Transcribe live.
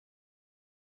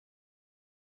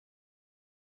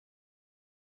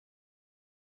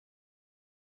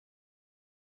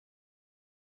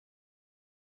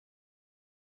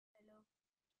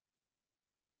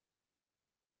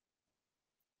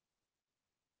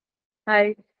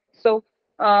Hi. So,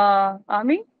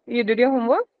 Ami, you did your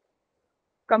homework?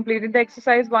 Completed the Yeah,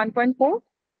 exercise 1.4? I didn't.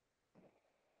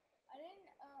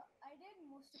 I did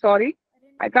most of it. Sorry, I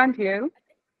didn't. I can't hear you.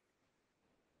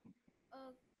 I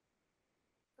did,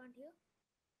 can't hear.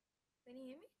 Can you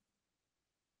hear me?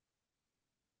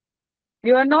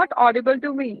 You are not Hello. audible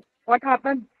to me. What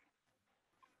happened?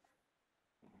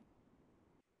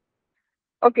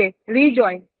 Okay,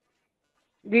 rejoin.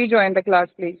 Rejoin the class,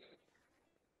 please.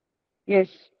 Yes.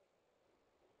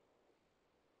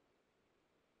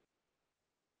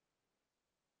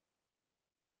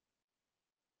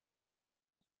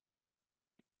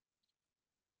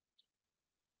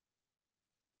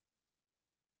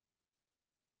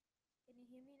 Can you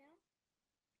hear me now?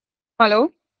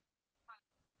 Hello?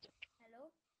 Hello.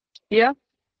 Yeah.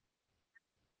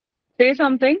 Say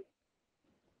something.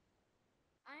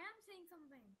 I am saying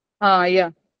something.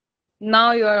 Yeah.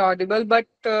 Now you are audible, but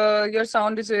your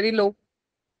sound is very low.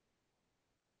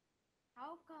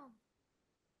 How come?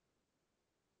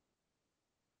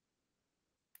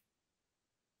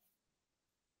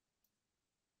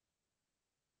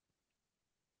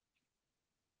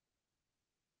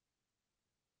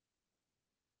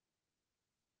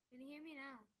 Can you hear me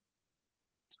now?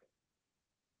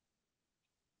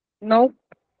 No,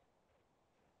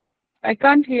 I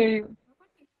can't hear you. How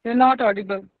come? You're not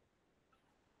audible.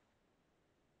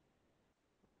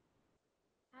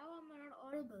 How am I not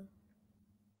audible?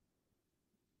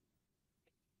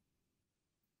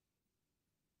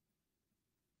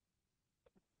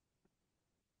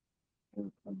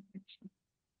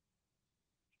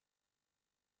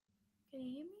 Can you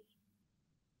hear me?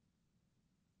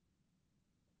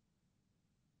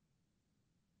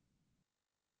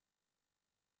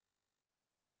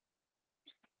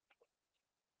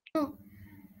 No.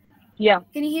 Yeah.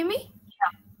 Can you hear me?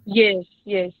 Yes,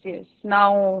 yes, yes.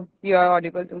 Now you are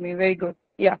audible to me. Very good.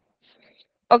 Yeah.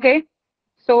 Okay.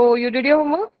 So you did your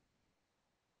homework?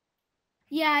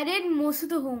 Yeah, I did most of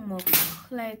the homework,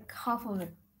 like half of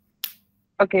it.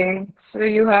 Okay. So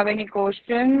you have any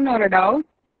question or a doubt?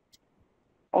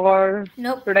 Or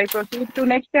Nope. should I proceed to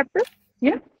next chapter?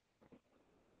 Yeah.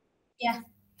 Yeah.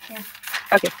 Yeah.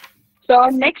 Okay. So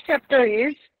our next chapter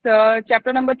is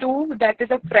chapter number 2, that is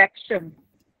a fraction,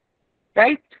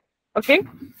 right? Okay.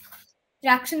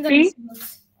 Fractions and See,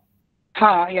 decimals.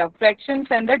 yeah, fractions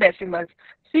and the decimals.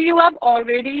 See, you have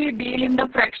already deal in the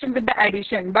fraction with the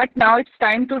addition, but now it's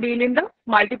time to deal in the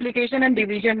multiplication and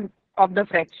division of the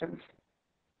fractions.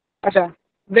 Acha.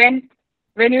 When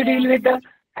you Yeah. deal with the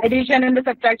addition and the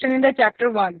subtraction in the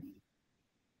chapter 1,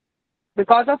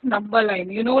 because of number line,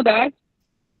 you know that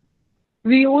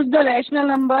we use the rational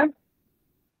number.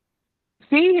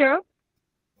 See here,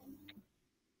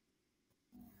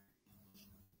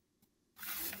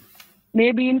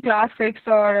 maybe in class 6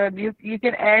 or you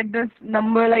can add this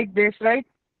number like this, right?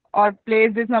 Or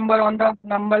place this number on the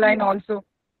number line Yeah. also.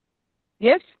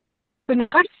 Yes? So now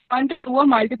it's time to do a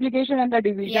multiplication and the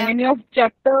division. Yeah. In your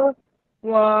chapter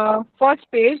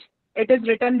first page, it is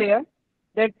written there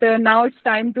that now it's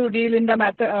time to deal in the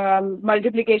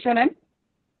multiplication and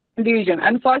division.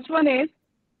 And first one is,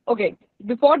 okay,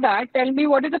 before that, tell me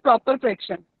what is the proper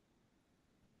fraction?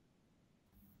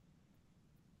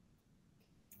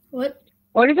 What?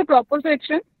 What is the proper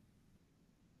fraction?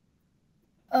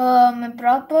 A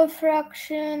proper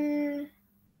fraction.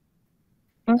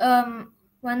 Hmm,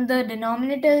 When the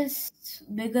denominator is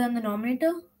bigger than the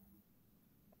numerator.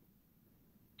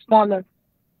 Smaller.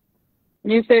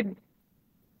 You said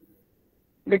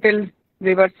little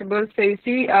reversible. So you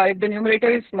see, if the numerator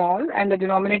is small and the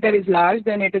denominator is large,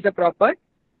 then it is a proper.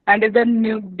 And if the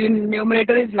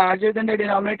numerator is larger than the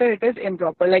denominator, it is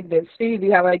improper. Like this. See, we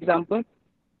have an example.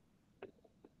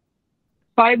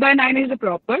 5 by 9 is a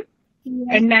proper,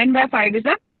 Yeah. and 9 by 5 is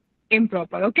a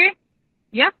improper. Okay?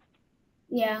 Yeah?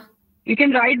 Yeah. You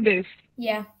can write this.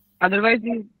 Yeah. Otherwise,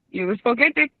 you will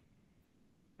forget it.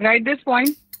 Write this point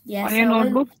on Yes, your I will.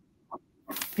 notebook.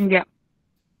 Yeah.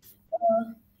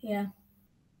 Yeah.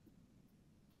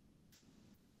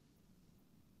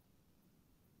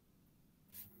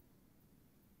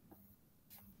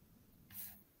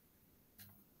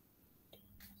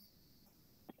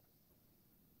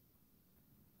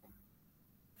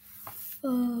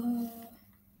 Uh,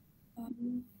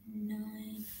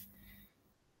 9.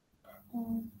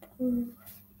 Proper.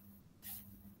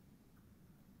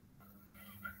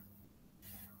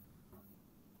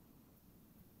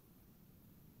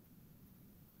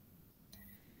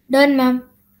 Done, ma'am.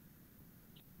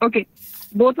 Okay.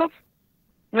 Both of,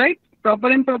 right? Proper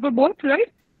and proper both,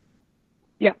 right?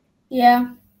 Yeah.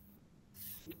 Yeah.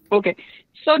 Okay.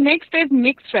 So next is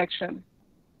mixed fraction.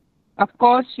 Of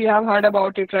course, you have heard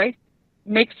about it, right?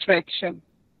 Mixed fraction.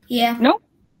 Yeah. No?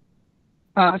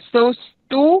 So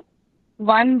 2,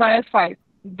 1 by 5.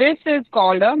 This is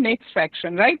called a mixed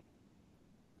fraction, right?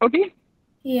 Okay?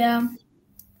 Yeah.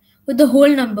 With the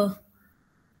whole number.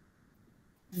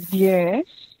 Yes.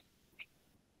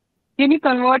 Can you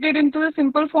convert it into a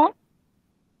simple form?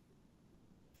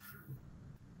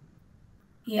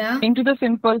 Yeah. Into the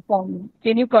simple form.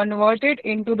 Can you convert it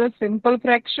into the simple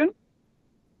fraction?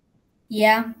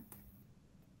 Yeah.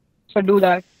 So do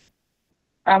that.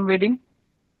 I'm waiting.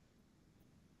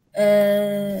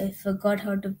 I forgot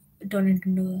how to turn it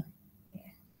into a.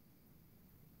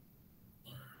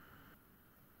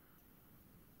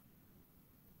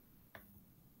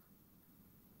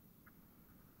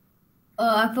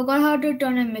 I forgot how to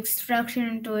turn a mixed fraction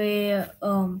into a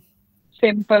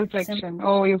Simple sim. fraction.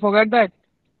 Oh, you forgot that.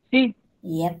 See,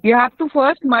 Yep. you have to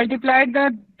first multiply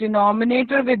the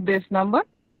denominator with this number.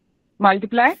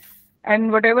 Multiply.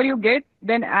 And whatever you get,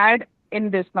 then add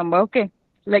in this number. Okay.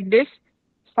 Like this.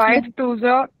 5 Yep. to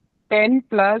the 10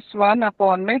 plus 1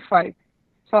 upon my 5.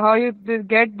 So how you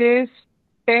get this?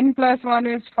 10 plus 1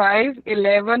 is 5,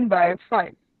 11 by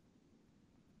 5.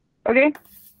 Okay?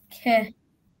 Okay.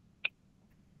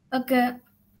 Okay.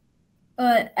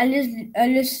 I'll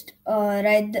just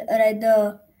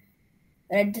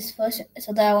write this first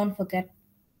so that I won't forget.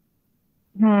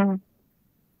 Hmm.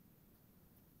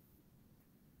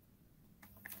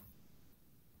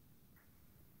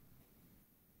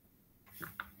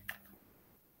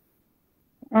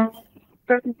 Mm,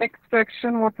 The next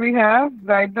fraction, what we have,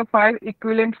 write the 5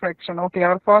 equivalent fraction. Okay,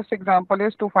 our first example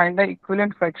is to find the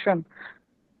equivalent fraction.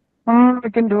 We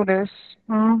can do this.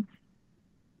 Hmm.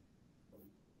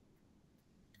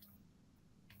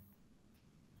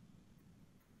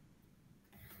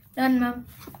 Done, ma'am.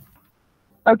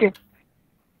 Okay.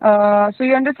 So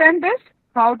you understand this?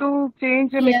 How to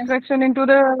change a Yeah. mixed fraction into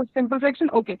the simple fraction?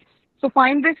 Okay. So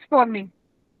find this for me.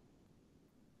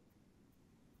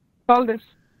 Solve this.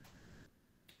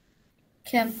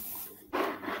 Okay.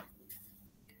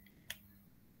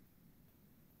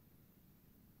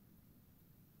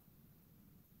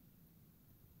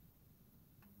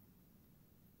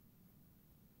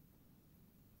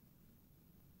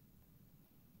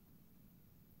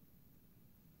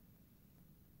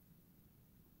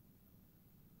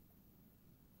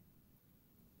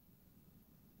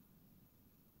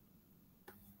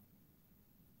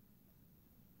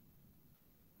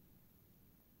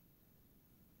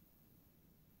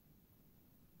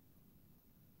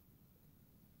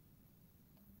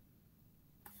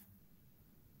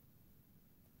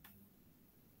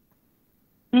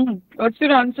 What's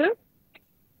your answer?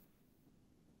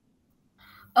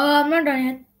 I'm not done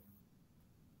yet.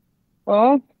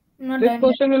 Oh, I'm not this done yet.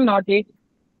 question will not take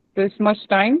this much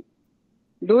time.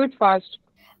 Do it fast.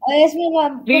 Yes, ma'am.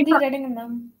 I'm Three, quickly writing it,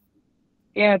 ma'am.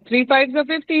 yeah, 3 fives are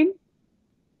 15.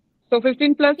 So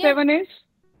 15 plus Yeah. 7 is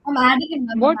I'm adding it,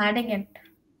 ma'am. what? I'm adding it.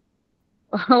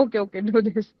 Okay, okay, do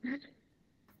this.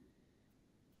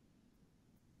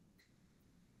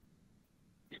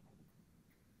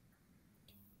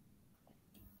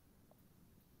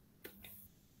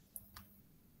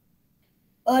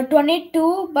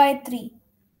 22 by 3.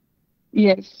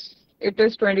 Yes, it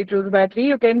is 22 by 3.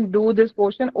 You can do this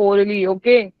portion orally,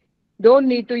 okay? Don't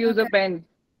need to use a Okay. pen.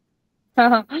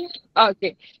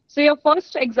 Okay. So your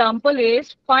first example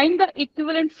is find the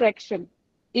equivalent fraction.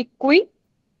 Equivalent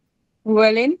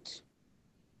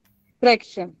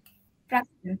fraction.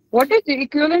 Fraction. What is the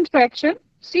equivalent fraction?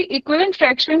 See, equivalent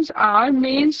fractions are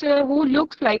means who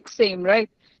looks like same, right?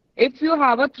 If you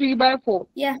have a 3 by 4,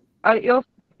 Yeah.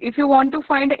 if you want to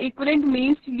find the equivalent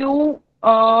means you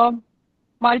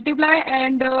multiply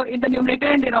and in the numerator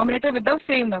and denominator with the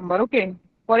same number, okay?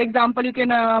 For example, you can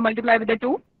multiply with the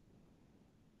 2,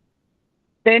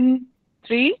 then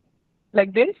 3,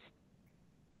 like this,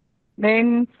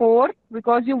 then 4,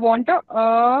 because you want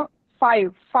a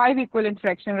 5 equivalent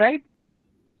fraction, right?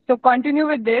 So continue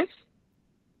with this.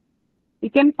 You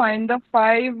can find the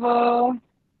 5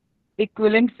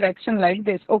 equivalent fraction like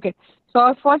this. Okay. So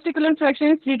our first equivalent fraction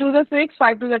is 3 to the 6,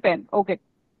 5 to the 10. Okay.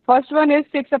 First one is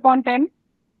 6 upon 10.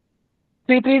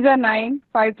 3 threes are 9,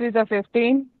 5 threes are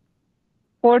 15,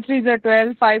 4 threes are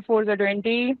 12, 5 fours are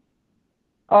 20,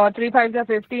 3 fives are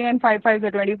 15 and 5 fives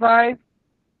are 25,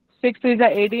 6 threes are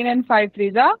 18 and 5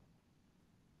 threes are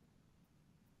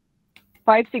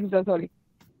 5 six are sorry.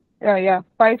 Yeah,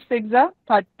 5 six are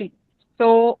 30.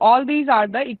 So all these are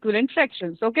the equivalent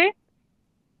fractions. Okay.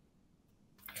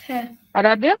 Okay.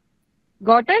 Aradhya,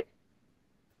 got it?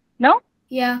 No?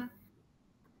 Yeah.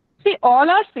 See, all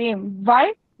are same.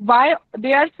 Why? Why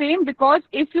they are same? Because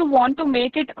if you want to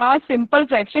make it a simple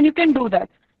fraction, you can do that.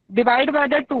 Divide by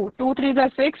the 2. 2 3s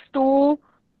are 6, 2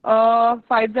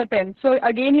 5s are 10. So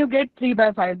again you get 3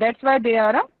 by 5. That's why they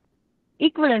are a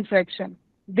equivalent fraction.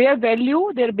 Their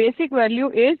value, their basic value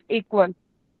is equal.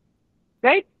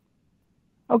 Right?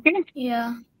 Okay?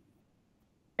 Yeah.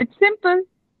 It's simple.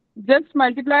 Just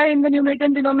multiply in the numerator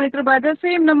and denominator by the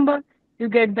same number. You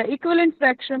get the equivalent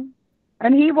fraction.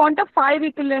 And he want a 5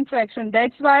 equivalent fraction.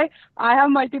 That's why I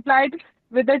have multiplied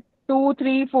with the 2,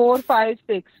 3, 4, 5,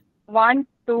 6. 1,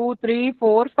 2, 3,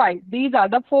 4, 5. These are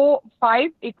the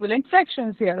 5 equivalent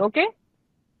fractions here. Okay?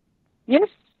 Yes?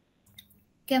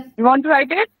 Okay. You want to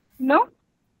write it? No?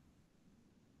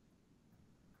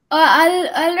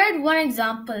 I'll write one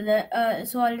example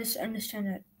so I'll just understand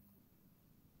it.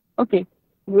 Okay.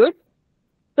 Good.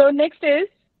 So next is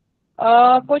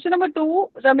question number 2.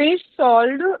 Ramesh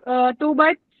solved 2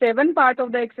 by 7 part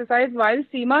of the exercise while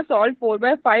Seema solved 4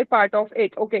 by 5 part of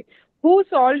it. Okay. Who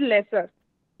solved lesser?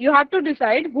 You have to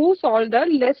decide who solved the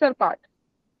lesser part.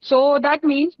 So that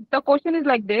means the question is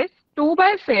like this. 2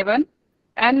 by 7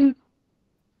 and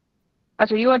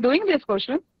so you are doing this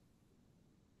question.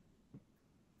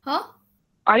 Huh?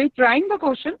 Are you trying the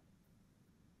question?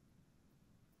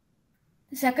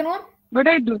 The second one? What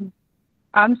are you doing?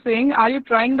 I'm saying, are you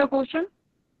trying the question?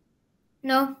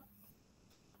 No.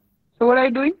 So what are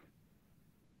you doing?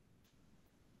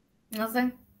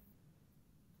 Nothing.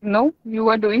 No, you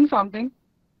are doing something.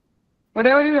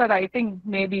 Whatever you are writing,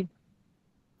 maybe.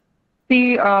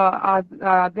 See,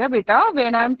 Adya beta,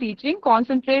 when I'm teaching,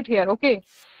 concentrate here, okay?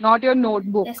 Not your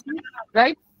notebook, Yes, ma'am.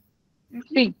 right?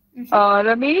 See, Mm-hmm. Mm-hmm.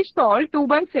 Ramesh solved 2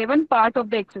 by 7 part of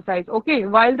the exercise, okay?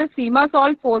 While the Seema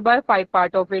solved 4 by 5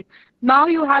 part of it. Now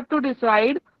you have to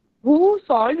decide who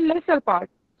solved lesser part.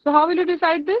 So how will you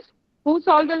decide this? Who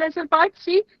solved the lesser part?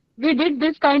 See, we did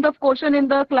this kind of question in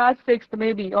the class 6th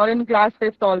maybe, or in class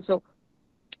 5th also.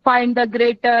 Find the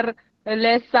greater,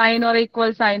 less sign or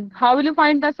equal sign. How will you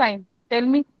find the sign? Tell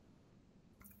me.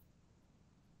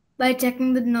 By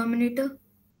checking the denominator.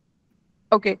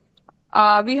 Okay.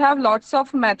 We have lots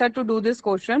of method to do this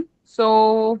question.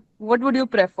 So what would you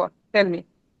prefer? Tell me.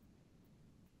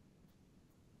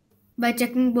 By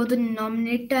checking both the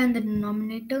numerator and the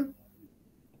denominator.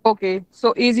 Okay.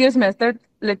 So easiest method,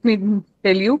 let me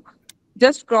tell you.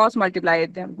 Just cross multiply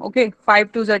them. Okay.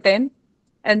 5 twos are 10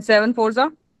 and 7 fours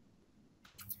are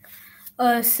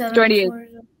 7 and 28. 4.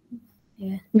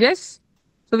 Yeah. Yes.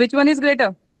 So which one is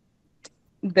greater?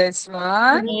 This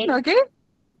one. 28. Okay.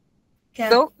 Okay.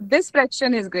 So this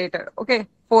fraction is greater. Okay.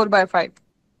 4 by 5.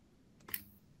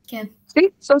 Okay.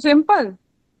 See? So simple.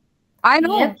 I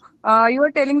know. Yep. You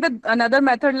are telling the another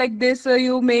method like this.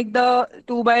 You make the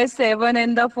 2 by 7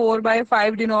 and the 4 by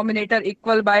 5 denominator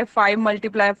equal by 5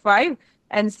 multiply 5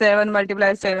 and 7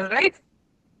 multiply 7, right?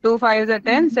 2 fives are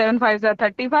 10, Mm-hmm. 7 fives are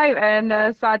 35,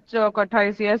 and such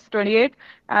is yes, 28,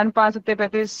 and 5 सत्ते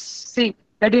 35. See,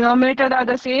 the denominator are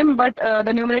the same, but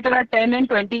the numerator are 10 and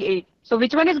 28. So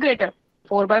which one is greater?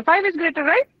 4 by 5 is greater,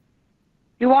 right?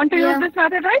 You want to use Yeah. this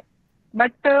method, right?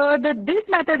 But this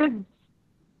method is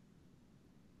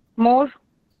more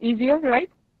easier, right?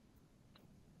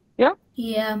 Yeah.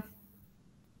 Yeah.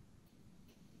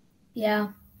 Yeah.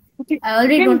 Okay. I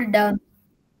already Can noted down.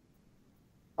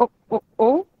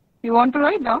 oh, you want to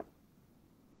write down?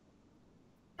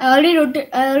 I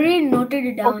already noted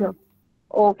it Okay. down.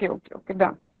 Okay.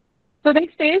 Done. So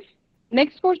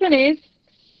next question is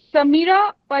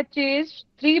Samira purchased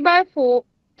 3 by 4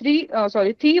 3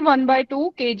 1 by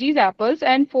 2 kgs apples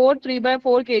and 4 3 by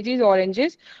 4 kgs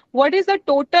oranges. What is the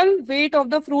total weight of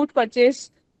the fruit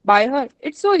purchased by her?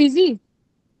 It's so easy.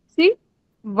 See,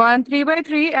 1 3 by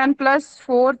 3 and plus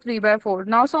 4 3 by 4.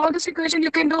 Now solve this equation.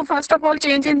 You can do first of all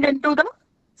change it into the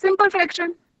simple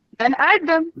fraction. Then add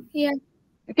them. Yeah.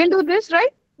 You can do this,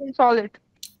 right? Yeah. Solve it.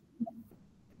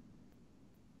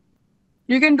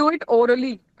 You can do it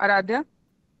orally, Aradhya.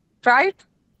 Try it.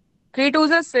 3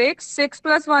 twos are 6. 6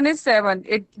 plus 1 is 7.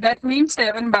 That means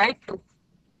 7 by 2.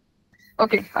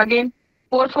 Okay, again.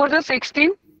 4 fours are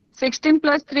 16. 16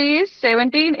 plus 3 is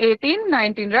 17, 18,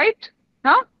 19, right?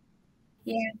 Huh?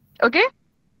 Yeah. Okay?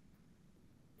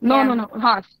 Yeah. No.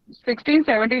 Huh. 16,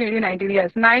 17, 18, 19.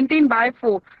 Yes. 19 by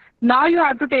 4. Now you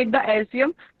have to take the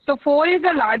LCM. So 4 is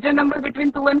a larger number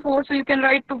between 2 and 4. So you can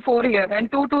write 4 here.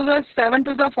 And 2 twos are 7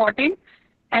 twos are 14.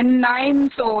 And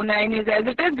 9. So 9 is as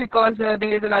it is because there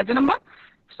is a larger number.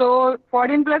 So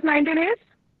 14 plus 19 is.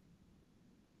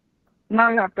 Now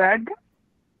you have to add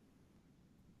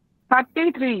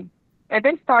 33. It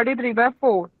is 33 by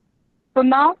 4. So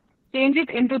now change it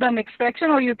into the mixed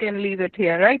fraction or you can leave it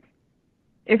here, right?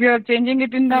 If you are changing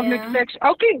it in the mixed Yeah. fraction.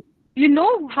 Okay. You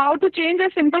know how to change a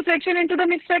simple fraction into the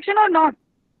mixed fraction or not? Oh,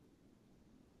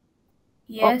 oh,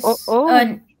 Yes.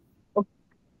 oh. Oh,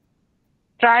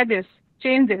 try this.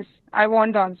 Change this. I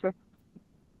want the answer.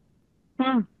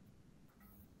 Hmm.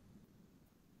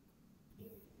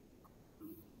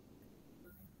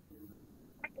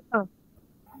 Oh,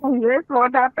 oh, yes,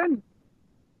 what happened?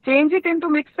 Change it into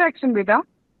mixed fraction, beta.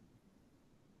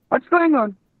 What's going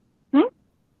on? Hmm?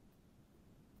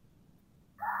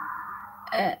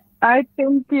 Uh, I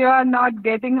think you are not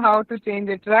getting how to change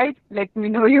it, right? Let me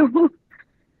know you.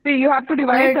 See, you have to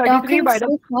divide you're 33 talking by the.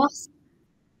 so fast.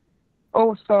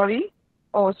 Oh, sorry.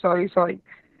 Oh, sorry, sorry.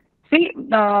 See,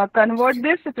 convert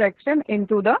this fraction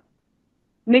into the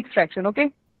mixed fraction,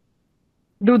 okay?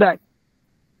 Do that.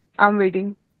 I'm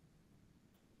waiting.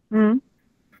 Hmm.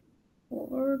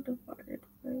 4 divided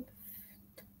by.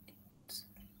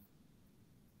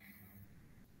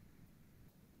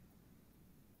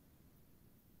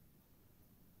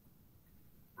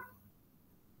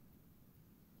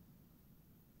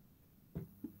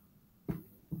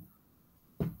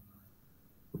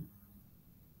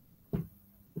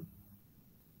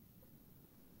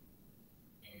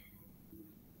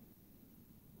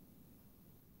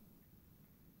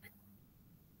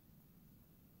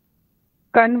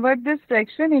 Convert this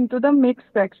fraction into the mixed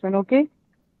fraction, okay?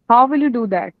 How will you do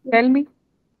that? Tell me.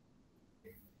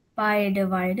 By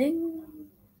dividing.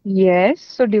 Yes,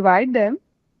 so divide them.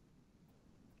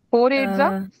 4 eights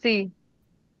are, Uh, see,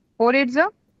 4 eights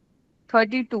are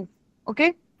 32,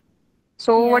 okay?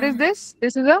 So what is yeah. this?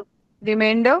 This is a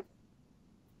remainder,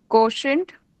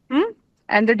 quotient,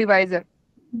 and the divisor.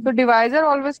 So divisor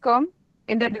always come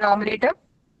in the denominator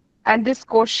and this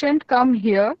quotient come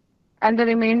here and the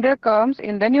remainder comes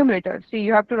in the numerator. See,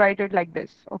 you have to write it like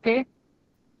this, okay?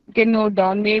 You can note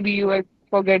down. Maybe you will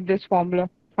forget this formula,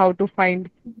 how to find.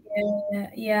 Yeah,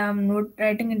 yeah, I'm not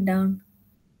writing it down.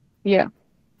 Yeah.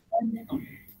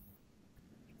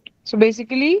 So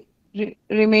basically,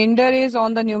 remainder is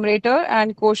on the numerator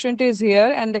and quotient is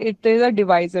here and it is a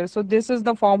divisor. So this is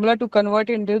the formula to convert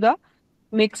into the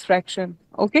mixed fraction.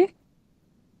 Okay,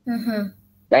 Uh-huh.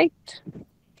 right?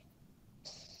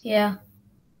 Yeah,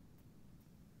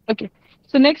 Okay.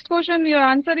 So next question, your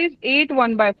answer is 8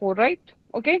 1 by 4, right?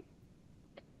 Okay.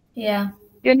 yeah,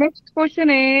 Your next question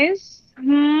is,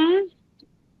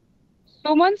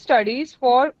 Suman studies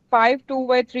for 5 2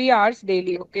 by 3 hours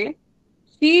daily. Okay.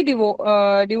 She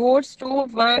devotes 2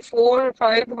 by 4 or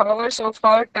 5 hours of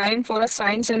her time for a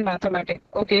science and mathematics.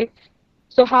 Okay.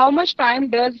 So how much time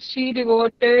does she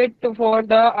devoted for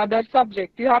the other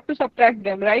subject? You have to subtract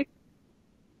them, right?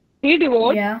 He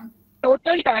devotes yeah.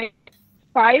 total time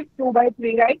 5 2 by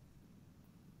 3, right?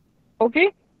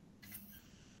 Okay.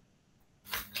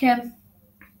 Okay.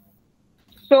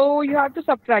 So you have to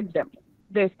subtract them.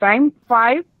 This time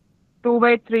 5 2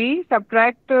 by 3,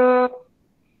 subtract the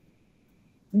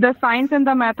science and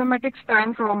the mathematics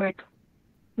time from it.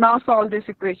 Now solve this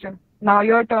equation. Now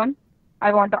your turn.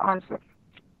 I want the answer.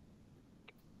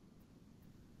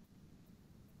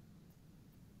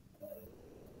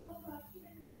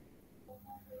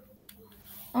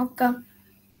 Okay.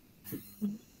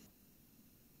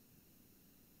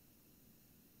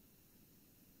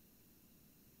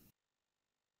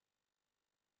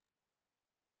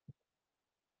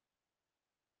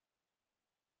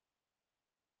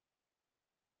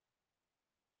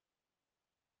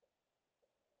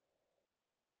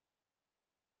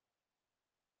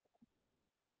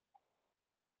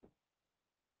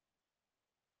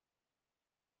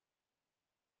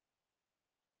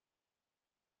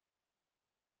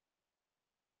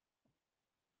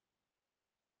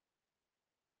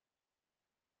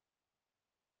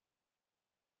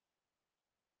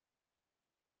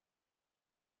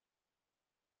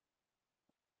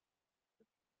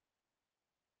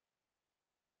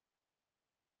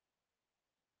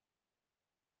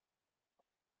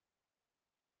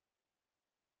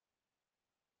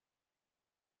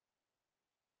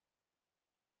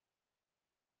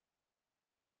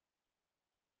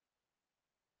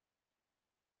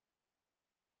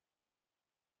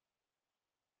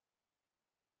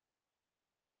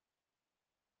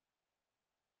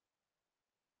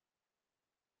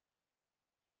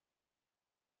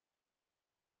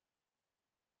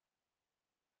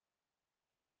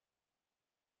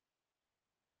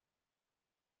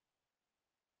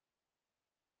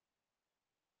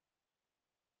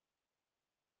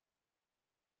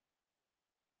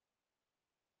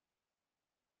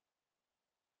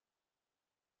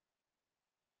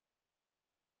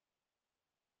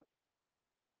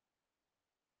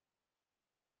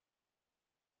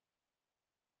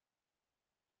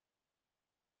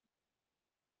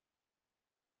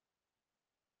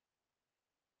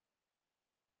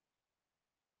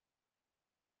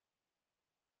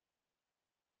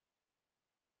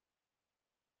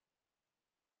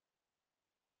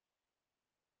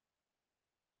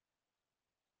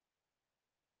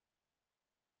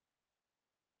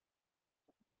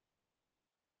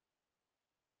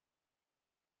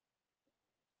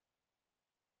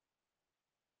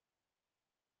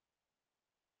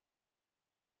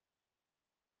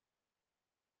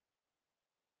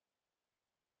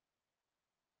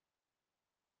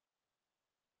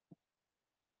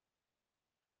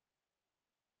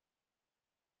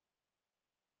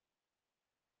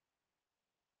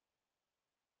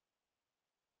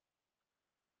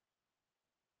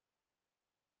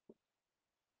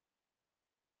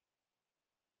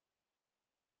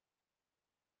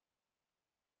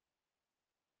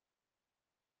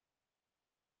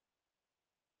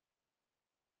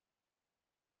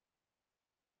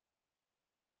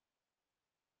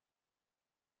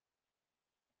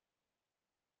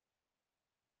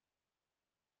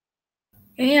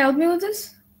 Can you help me with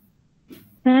this?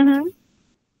 Mm-hmm.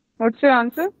 What's your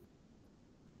answer?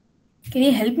 Can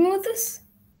you help me with this?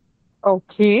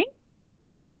 Okay.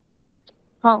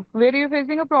 How? Where are you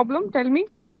facing a problem? Tell me.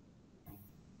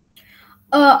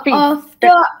 See.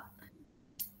 After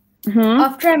Hmm.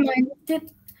 after I minused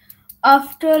it,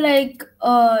 after like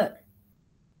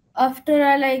after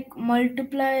I like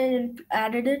multiplied and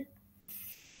added it.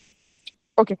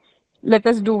 Okay. Let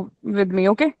us do with me.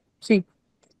 Okay. See.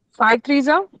 5 threes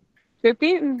are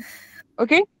 15.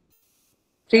 Okay.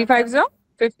 3 Okay. fives are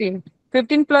 15.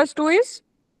 15 plus 2 is?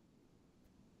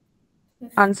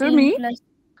 Answer 15 me. plus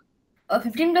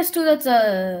 15 plus 2,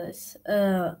 that's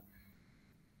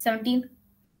 17.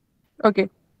 Okay.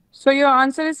 So your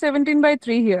answer is 17 by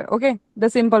 3 here. Okay. The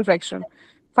simple fraction.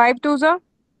 5 twos are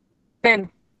 10.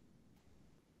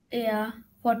 Yeah,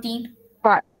 14.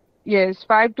 Five. Yes.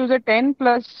 5 twos are 10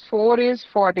 plus 4 is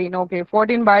 14. Okay.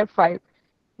 14 by 5.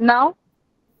 Now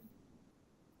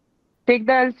take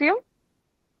the LCM.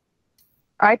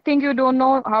 I think you don't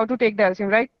know how to take the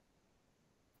LCM, right?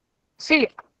 See,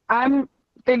 I'm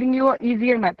telling you a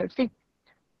easier method. See,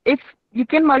 if you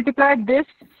can multiply this,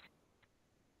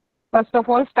 first of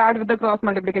all, start with the cross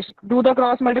multiplication. Do the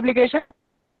cross multiplication.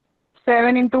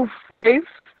 7 into 5,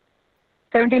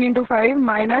 17 into 5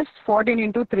 minus 14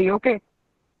 into 3. Okay.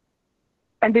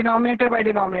 And denominator by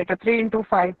denominator, 3 into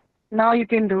 5. Now you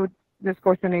can do this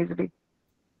question easily.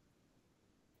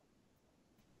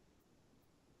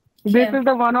 This Okay. is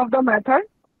the one of the method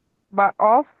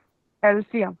of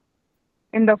LCM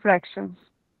in the fractions.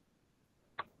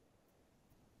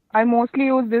 I mostly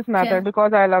use this Okay. method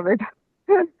because I love it.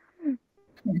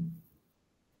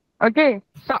 Okay.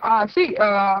 So,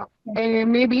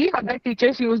 maybe other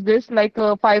teachers use this like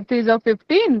 5 threes are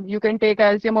 15. You can take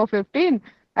LCM of 15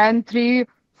 and 3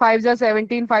 fives are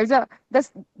 17. Fives are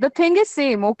the thing is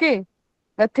same. Okay.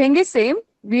 The thing is same.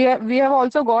 We have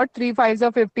also got 3 fives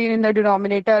are 15 in the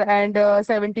denominator and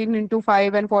 17 into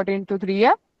 5 and 14 into 3.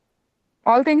 Yeah.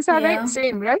 All things are right, Yeah.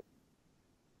 same, right?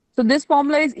 So this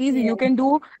formula is easy. You Yeah. can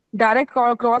do direct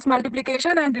cross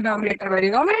multiplication and denominator by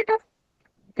denominator.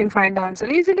 You can find the answer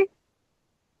easily.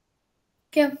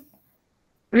 Okay.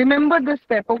 Remember this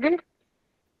step, okay?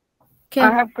 I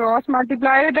Okay. have cross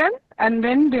multiplied and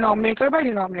then denominator by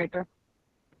denominator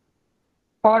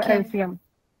for Okay. LCM.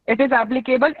 It is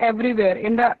applicable everywhere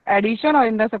in the addition or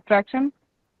in the subtraction,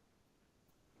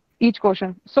 each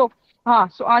question. So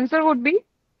answer would be,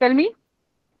 tell me,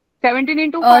 17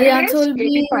 into The 5 answer is will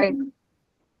be 85.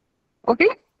 Okay?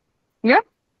 Yeah?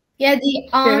 yeah. The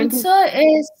 17, answer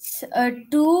is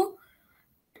 2.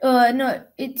 No,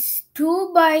 it's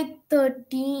 2 by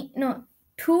 13. No,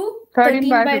 2 13 13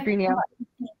 by by 15, yeah.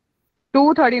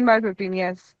 2 13 by 15,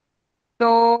 yes.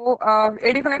 So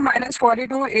 85 minus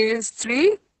 42 is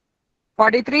 3.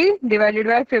 43 divided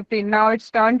by 15. Now it's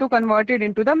time to convert it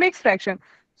into the mixed fraction.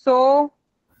 So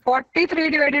 43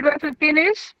 divided by 15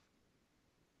 is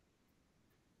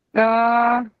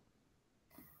uh,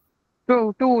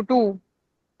 2, 2, 2,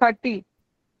 30.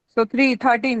 So 3,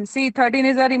 13. See, 13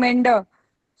 is a remainder.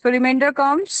 So remainder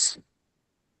comes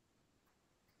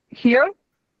here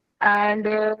and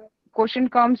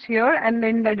quotient comes here and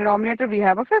in the denominator we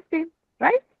have a 15,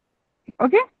 right?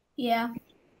 Okay. Yeah.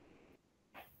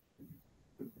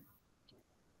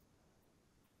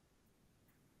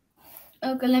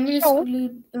 Okay, let me just So,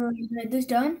 quickly write this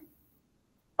down.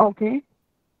 okay,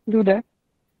 do that.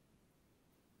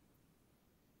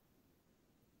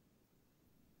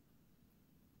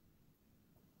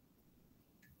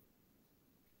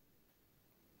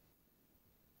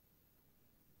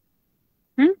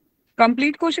 Hmm?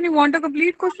 Complete question? You want a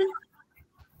complete question?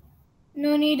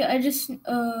 No need. I just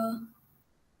The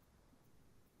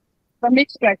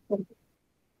mixed fraction.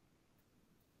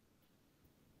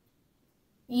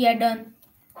 yeah, done.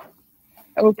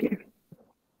 Okay.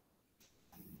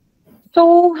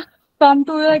 So come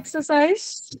to the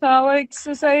exercise. Our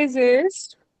exercise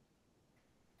is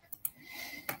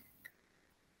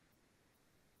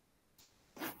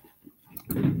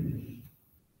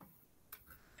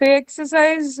say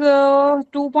exercise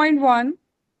 2.1.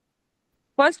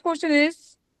 First question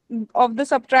is of the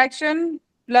subtraction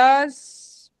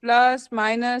plus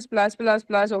minus plus.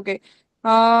 Okay.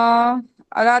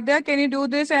 Aradhya, can you do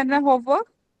this and the homework?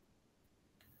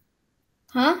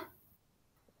 Huh?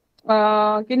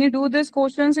 Can you do these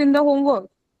questions in the homework?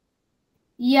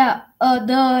 Yeah.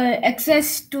 The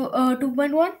excess to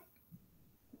 2.1.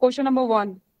 Question number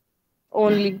one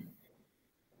only.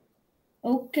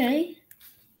 Okay.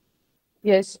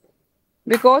 Yes,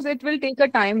 because it will take a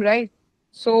time, right?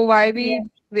 So why Yeah. we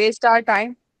waste our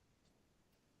time?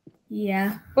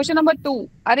 Yeah. Question number two.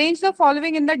 Arrange the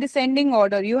following in the descending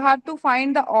order. You have to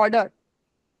find the order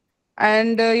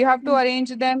and you have to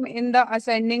arrange them in the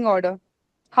ascending order.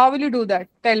 How will you do that?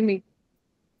 Tell me.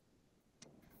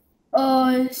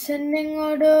 Sending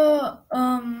order.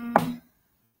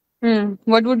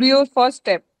 What would be your first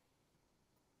step?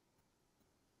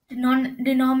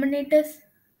 Denominators.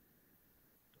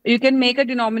 You can make a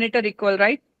denominator equal,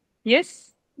 right? Yes.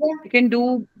 Yeah. You can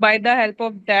do by the help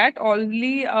of that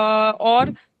only or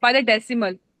by the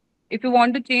decimal. If you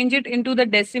want to change it into the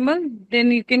decimal,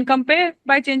 then you can compare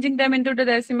by changing them into the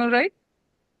decimal, right?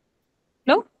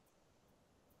 No?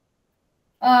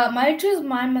 Might choose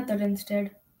my method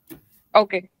instead.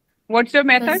 Okay. What's your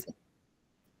method?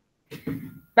 Because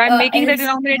By making the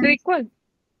denominator LCM. equal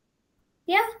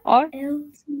Yeah. or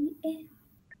LCM.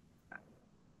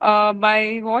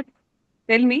 by what?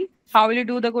 Tell me. How will you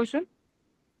do the question?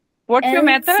 What's your LC.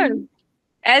 method?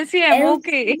 LCM.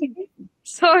 Okay. LCM.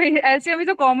 So LCM is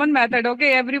a common method.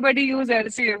 Okay. Everybody use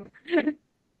LCM.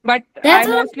 But I That's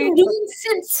what I've mostly, been doing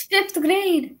since fifth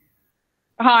grade.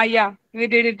 yeah, we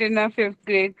did it in the fifth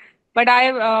grade. But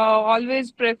I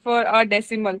always prefer a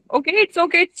decimal. Okay. It's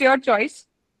okay. It's your choice.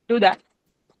 Do that.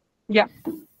 Yeah.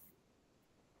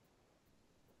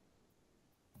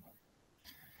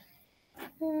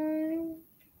 Hmm.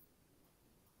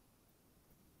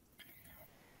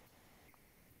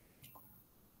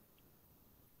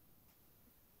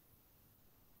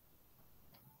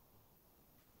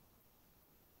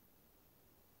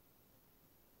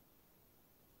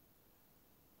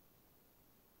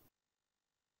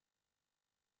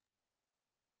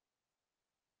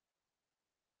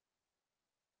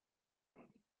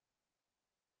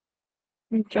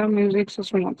 क्या music से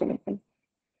सुनाते रहते हैं?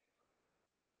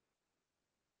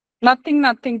 Nothing,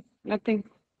 nothing, nothing.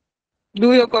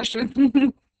 Do your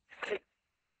question.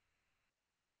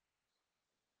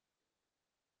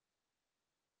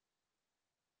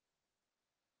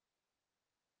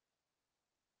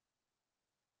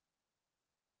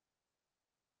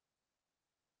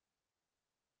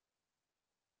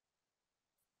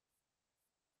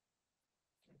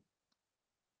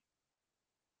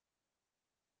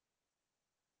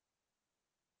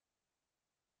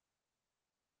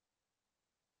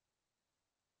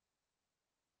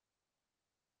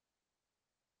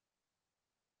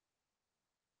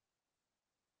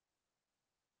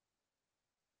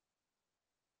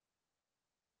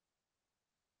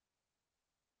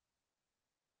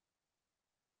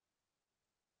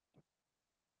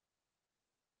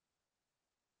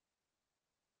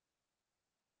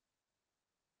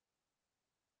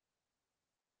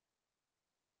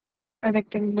 A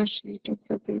rectangular sheet of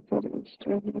the paper is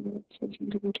traveling at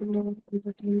centimeter level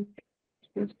in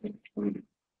the space.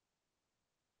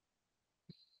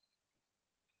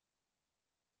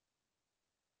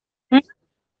 Hmm?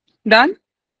 Done?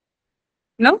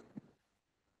 No?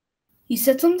 You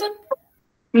said something?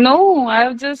 No, I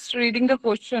was just reading the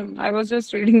question. I was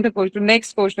just reading the question.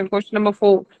 Next question, question number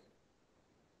four.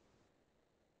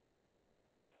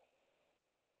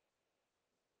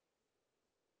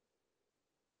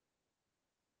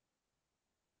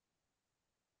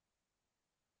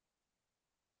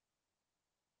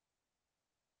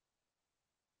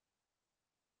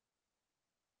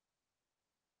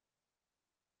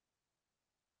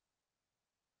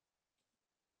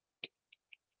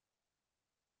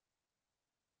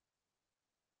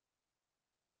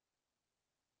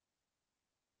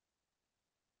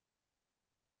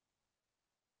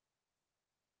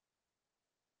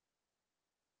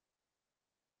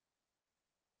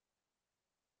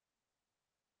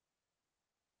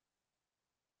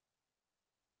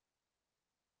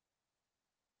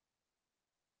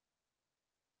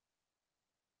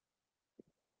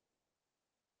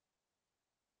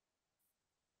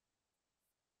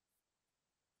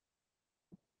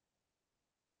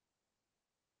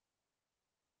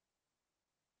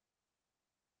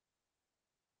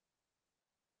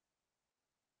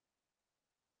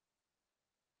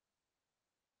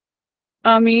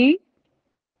 Ami,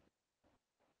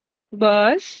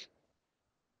 bus.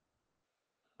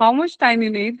 How much time you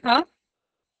need? Huh?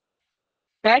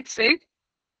 That's it.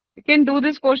 You can do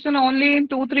this question only in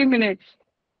 2, 3 minutes.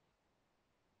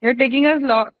 You're taking us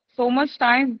so much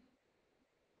time.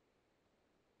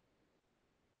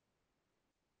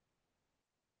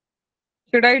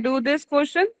 Should I do this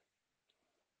question?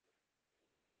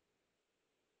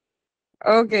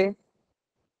 Okay.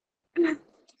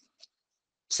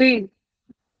 See,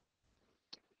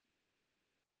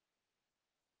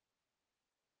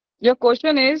 your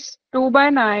question is 2 by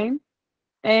 9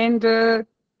 and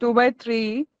 2 by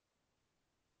 3,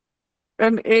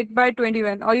 8 by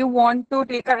 21. Or you want to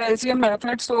take a LCM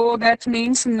method, so that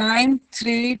means 9,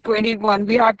 3, 21.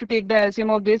 We have to take the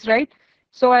LCM of this, right?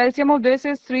 So LCM of this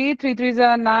is 3, 3 threes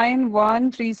are 9,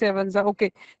 1, 3 sevens are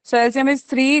okay. So LCM is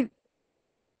 3,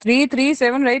 3, 3,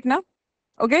 7, right now?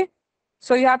 Okay.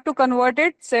 So you have to convert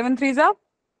it. 7 threes are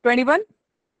 21.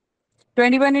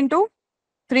 21 into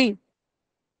 3,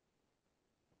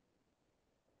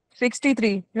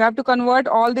 63. You have to convert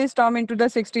all this term into the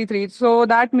 63. So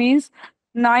that means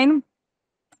 9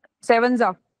 sevens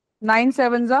are 9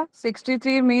 sevens are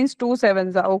 63 means 2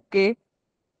 sevens are okay.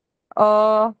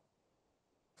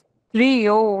 3.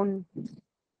 Oh,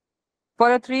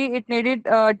 for a 3 it needed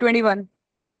 21.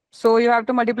 So you have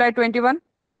to multiply 21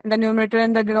 in the numerator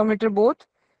and the denominator both.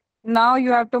 Now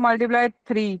you have to multiply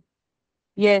 3.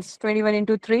 Yes, 21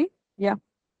 into 3. Yeah.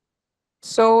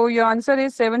 So your answer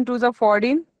is 7 twos are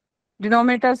 14.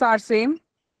 Denominators are same.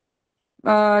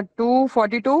 2,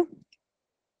 42,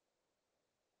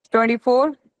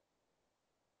 24.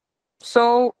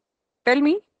 So tell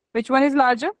me which one is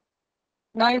larger?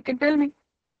 Now you can tell me.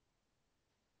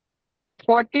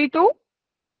 42,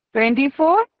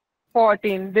 24,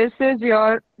 14. This is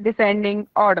your descending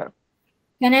order.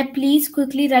 Can I please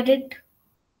quickly write it?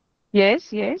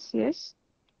 Yes, yes, yes.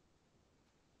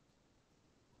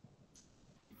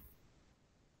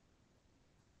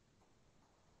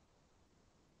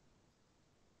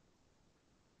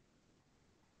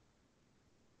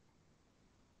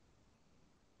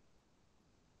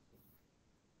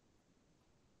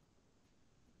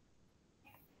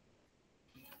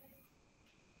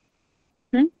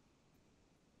 Hmm?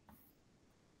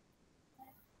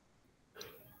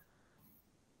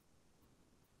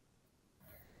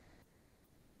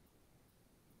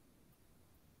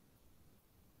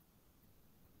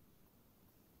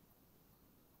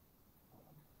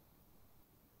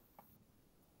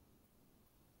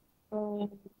 Um,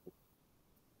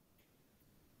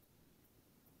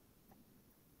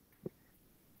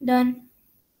 Done.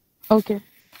 Okay.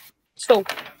 So,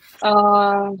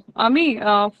 Ami,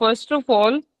 first of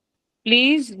all,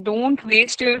 please don't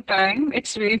waste your time.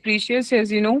 It's very precious,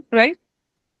 as you know, right?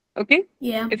 Okay.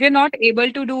 Yeah. If you're not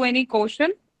able to do any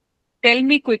question, tell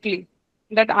me quickly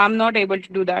that I'm not able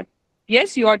to do that.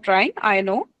 Yes, you are trying. I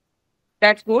know.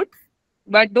 That's good.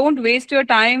 But don't waste your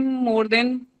time more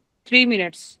than 3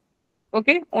 minutes.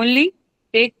 Okay. Only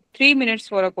take 3 minutes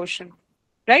for a question.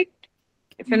 Right?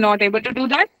 If you're not able to do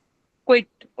that, quit.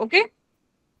 Okay.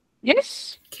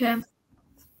 Yes. Okay.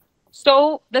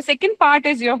 So the second part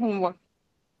is your homework.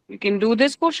 You can do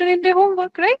this question in the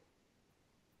homework, right?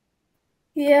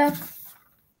 Yeah.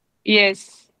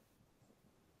 Yes.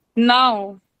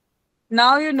 Now,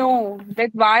 now you know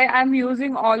that why I'm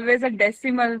using always a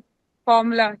decimal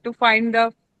formula to find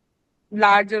the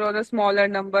larger or the smaller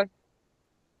number.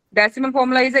 Decimal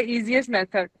formula is the easiest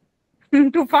method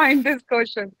to find this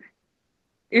question.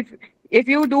 If if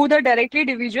you do the directly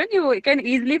division, you can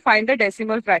easily find the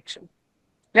decimal fraction,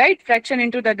 right? Fraction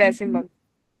into the Mhm. decimal.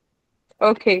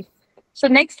 Okay. So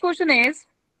next question is,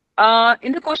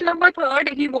 in the question number third,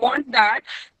 he wants that,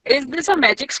 is this a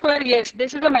magic square? Yes,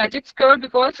 this is a magic square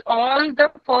because all the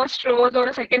first rows or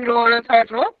the second row or the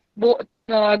third row, both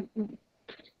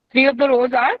three of the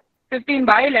rows are 15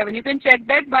 by 11. You can check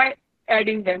that by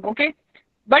adding them. Okay.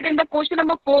 But in the question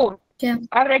number four, Okay.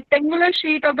 a rectangular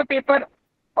sheet of the paper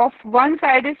of one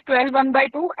side is 12 1 by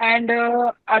 2 and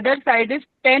other side is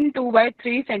 10 2 by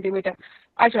 3 centimeter.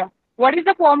 Acha, what is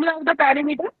the formula of the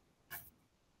perimeter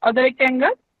of the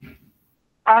rectangle?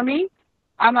 Ami,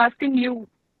 I'm asking you,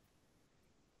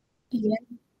 Yeah.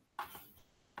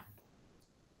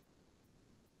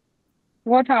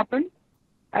 what happened?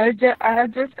 I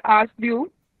have just asked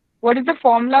you, what is the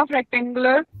formula of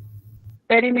rectangular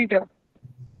perimeter?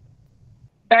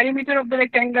 Perimeter of the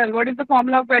rectangle. What is the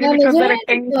formula of Now, perimeter of wasn't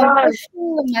the it the third rectangle?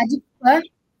 question the magic square?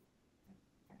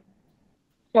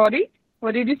 Sorry,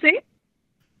 what did you say?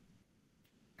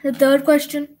 The third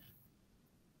question.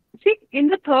 See, in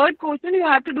the third question, you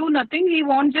have to do nothing. He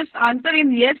wants just answer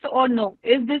in yes or no.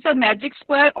 Is this a magic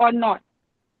square or not?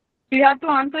 So you have to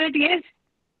answer it yes.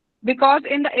 Because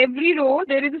in the every row,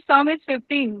 there is a sum is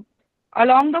 15.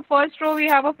 Along the first row, we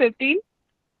have a 15.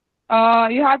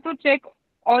 You have to check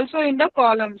also in the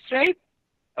columns, right?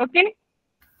 Okay.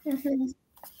 Mhm.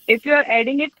 If you are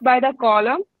adding it by the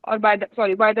column or by the,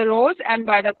 sorry, by the rows and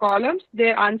by the columns,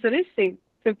 their answer is same,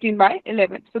 15 by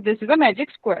 11. So this is a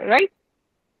magic square, right?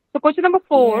 So question number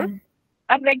four,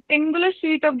 Yeah. a rectangular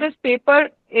sheet of this paper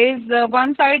is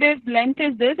one side is length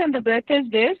is this and the breadth is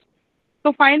this.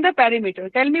 So find the perimeter.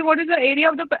 Tell me what is the area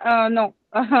of the no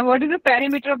what is the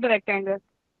perimeter of the rectangle?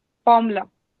 Formula.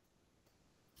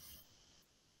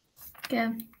 Okay.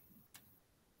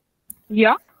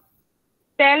 Yeah.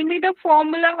 Tell me the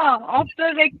formula of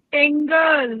the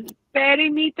rectangle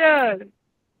perimeter.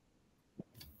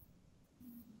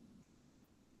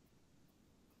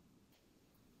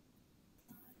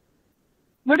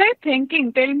 What are you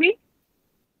thinking? Tell me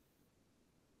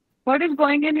what is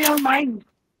going in your mind.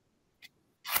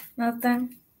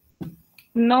 Nothing.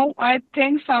 No, I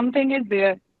think something is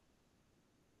there.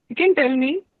 You can tell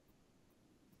me.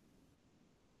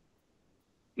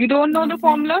 You don't know the Nothing.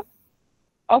 formula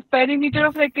of perimeter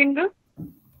of rectangle?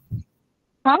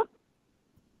 Huh?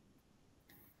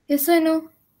 Yes, I know.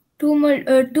 2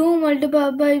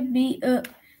 multiplied by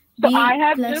So I b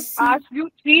have plus just c. asked you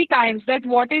three times that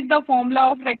what is the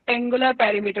formula of rectangular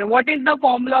perimeter? What is the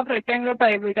formula of rectangular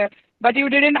perimeter? But you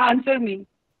didn't answer me.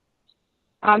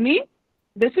 Ami,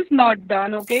 this is not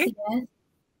done, okay? Yes.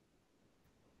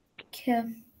 Okay.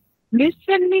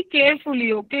 Listen me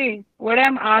carefully, okay? What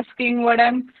I'm asking, what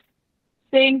I'm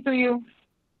saying to you.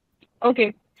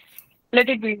 Okay, let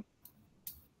it be.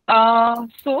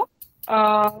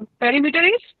 Perimeter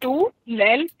is 2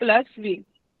 L plus V,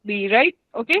 right?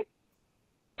 Okay.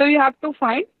 So you have to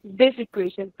find this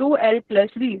equation, 2L plus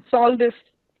V. Solve this.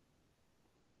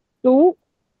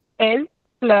 2L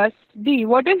plus D.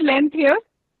 What is length here?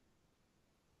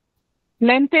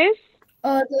 Length is,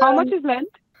 Uh, how much the is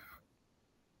length?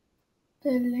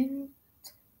 the length.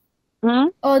 Hmm?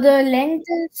 The length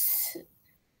is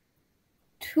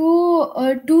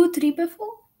 3 by 4.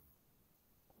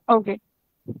 Okay.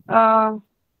 Uh,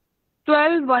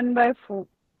 12 1 by 4,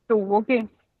 2. Okay.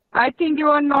 I think you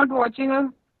are not watching a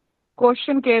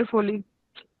question carefully.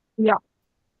 Yeah.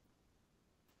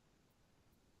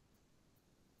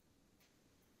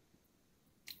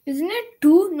 Isn't it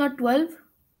 2, not 12?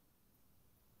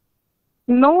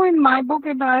 No, in my book,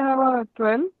 if I have a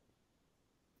 12.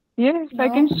 Yes, I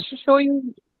can No. show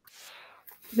you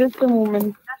just a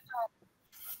moment.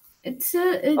 It Okay,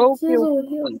 says okay. over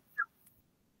here.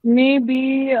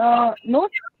 Maybe, no,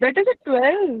 that is a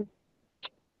 12.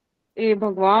 Eh,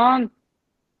 Bhagwan.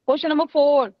 Question number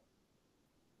 4.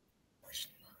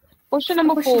 Question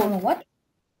number Question 4. number what?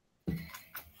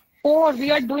 4.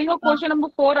 We are doing a Uh, question number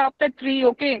 4 after 3,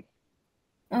 okay?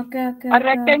 okay, okay, A okay, okay,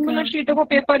 rectangular sheet okay. of a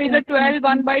paper is a Okay. 12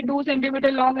 1 by 2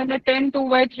 centimeter long and a 10 2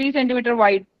 by 3 centimeter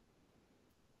wide.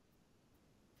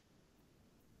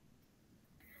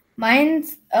 Mine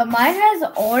has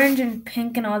orange and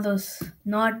pink and all those.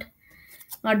 Not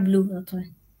blue. That's why.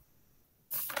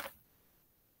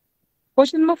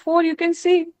 Question number 4, you can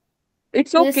see.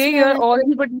 It's Yes, okay, ma'am. you're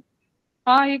orange, but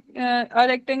a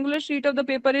rectangular sheet of the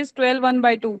paper is 12 1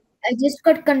 by 2. I just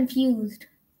got confused.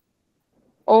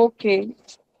 Okay.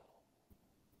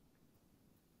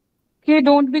 Okay,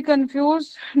 don't be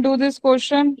confused. Do this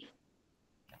question.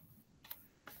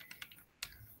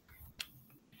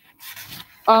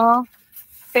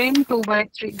 10 2 by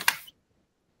 3.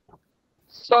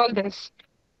 Solve this.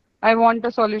 I want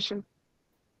a solution.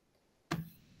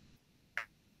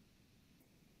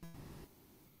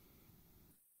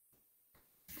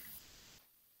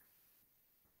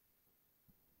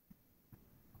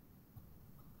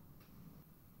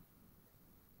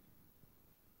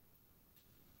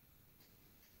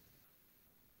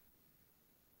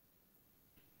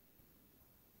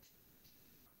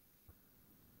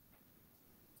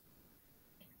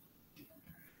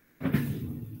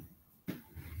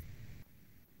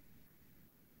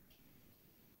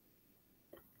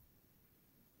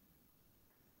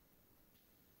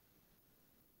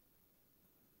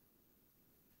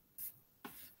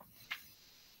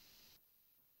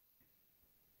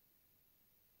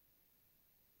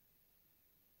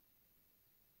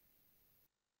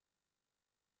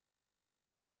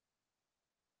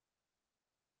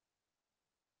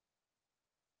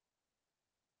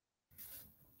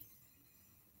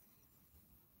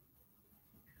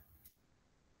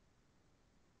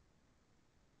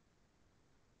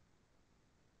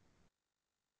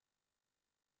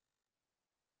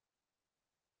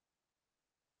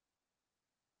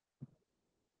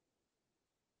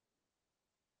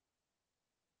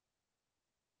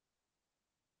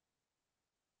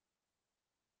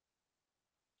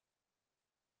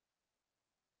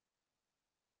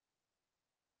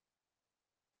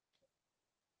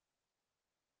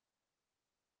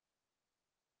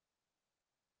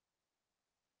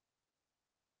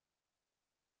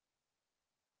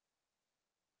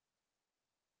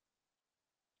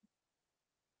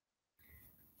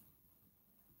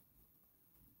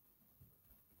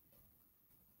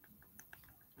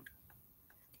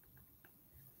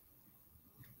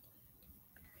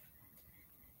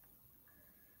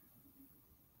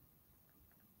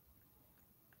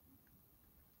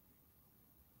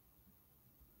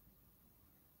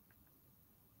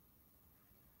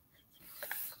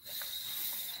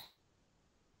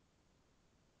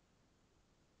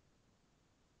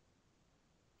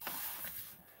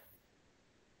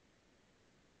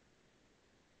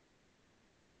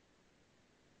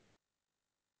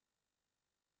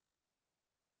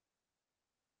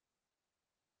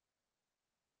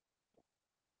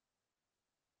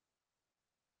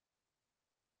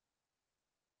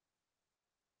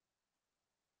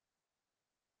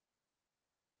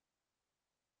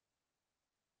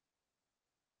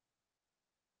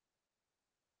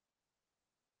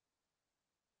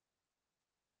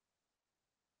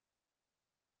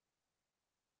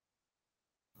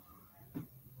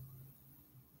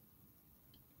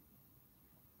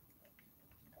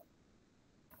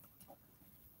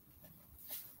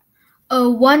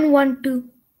 One one two.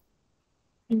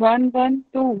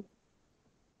 112.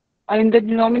 And in the Yeah,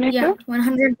 denominator,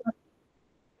 100.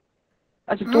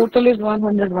 the Huh? total is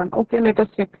 101. Okay, let us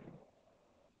check.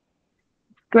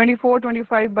 24,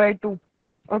 25 by 2.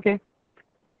 Okay.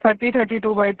 30,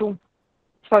 32 by 2.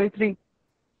 Sorry, 3.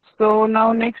 So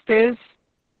now next is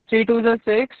 3 to the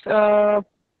 6.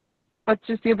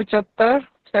 25 ये 75,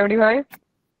 75.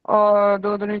 और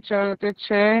दो दूनी चार होते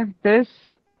 6. This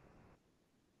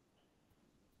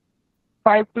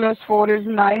 5 plus 4 is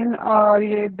 9. और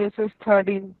ये this is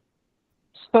 13.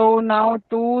 So now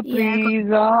 2 Yeah, I got.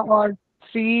 threes are or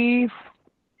 3.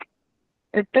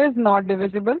 It is not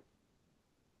divisible.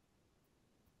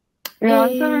 Your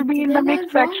answer will be Did in I the get mixed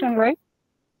it wrong? fraction, right?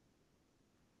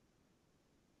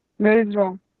 Where is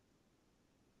wrong?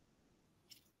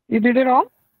 You did it wrong?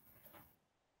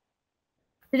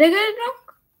 Did I get it wrong?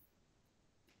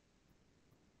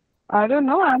 I don't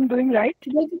know. I'm doing right.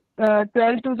 Did I get?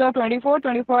 12 to the 24,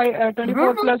 25, I don't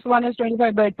 24 know. plus 1 is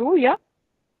 25 by 2, yeah.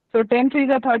 So 10 3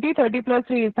 is 30, 30 plus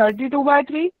 3 is 32 by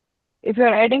 3. If you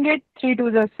are adding it, 3 to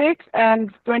the 6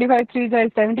 and 25 3 is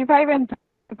 75 and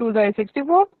 2 is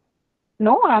 64.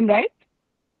 No, I'm right.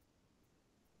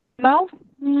 Now,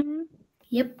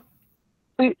 Yep.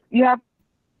 so you have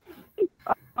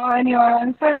and your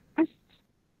answer is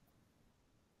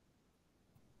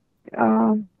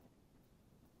uh,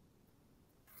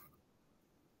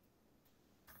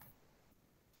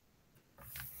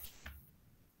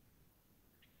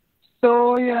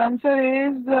 so your answer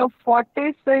is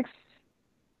 46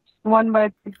 1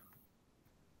 by 3.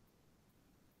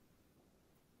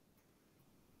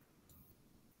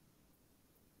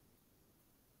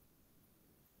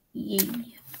 Yay.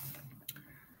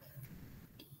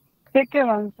 Check your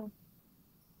answer.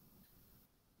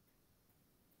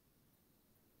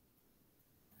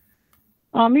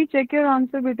 Ami, check your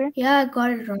answer, bete. Yeah, I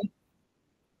got it wrong.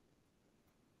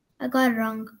 I got it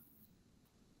wrong.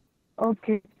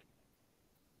 Okay.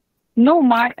 No,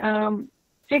 my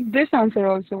check this answer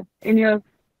also in your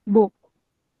book.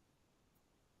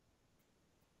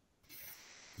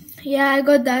 Yeah, I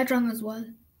got that wrong as well.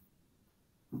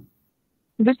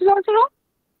 This is also wrong?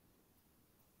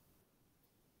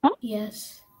 Huh?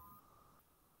 Yes.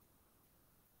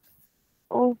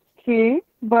 Okay,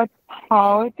 but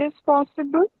how it is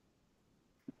possible?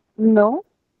 No,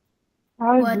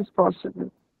 how is What? this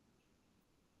possible?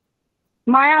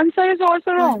 My answer is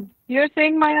also What? wrong. You're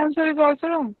saying my answer is also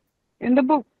wrong in the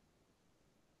book.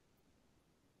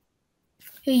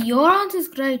 Hey, your answer is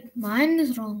right. Mine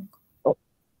is wrong. O-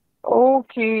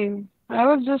 Okay, I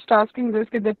was just asking this.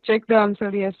 That check the answer.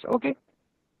 Yes. Okay.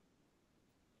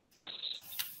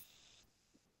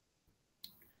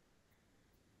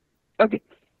 Okay.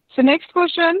 So next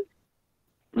question.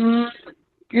 Mm,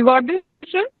 you got this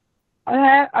question?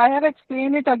 I have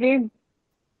explained it again.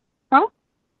 Huh?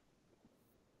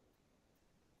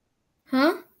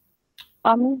 Huh?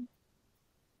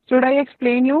 Should I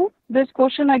explain you this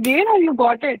question again or you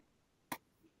got it?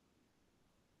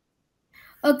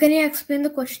 Oh, can you explain the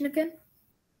question again?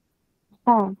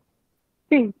 Huh.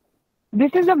 See,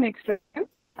 this is a mixed fraction.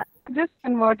 I just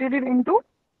converted it into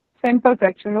simple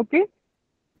fraction, okay?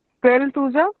 12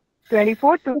 to the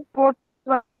 24, 24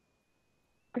 to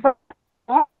the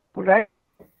right?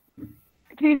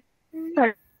 3,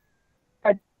 30.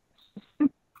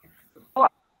 So,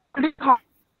 how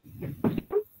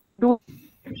do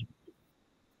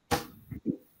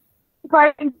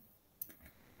 5 and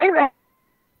 5 and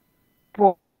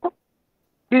 4.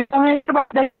 Denominator by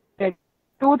the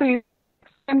 2, 3.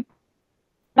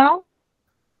 Now,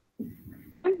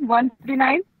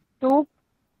 139, 2,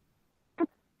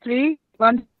 3,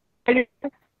 1,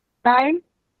 9.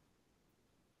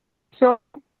 So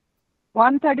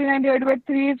 139 divided by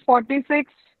 3 is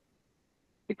 46.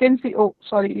 You can see, oh,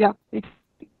 sorry, yeah.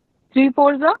 3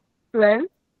 fours are 12,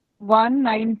 1,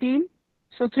 19.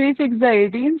 So 3 6 are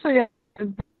 18. So yeah,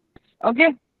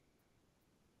 okay.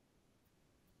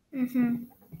 Mm-hmm.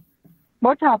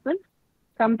 What happened?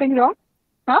 Something wrong?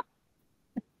 Huh?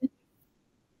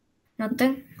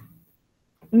 Nothing.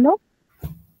 No.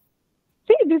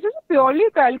 See, this is purely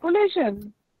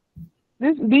calculation.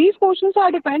 These questions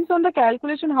are depends on the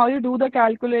calculation, how you do the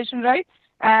calculation, right?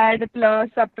 Add, plus,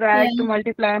 Yeah. subtract,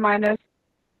 multiply, minus.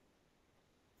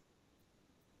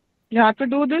 You have to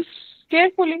do this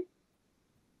carefully.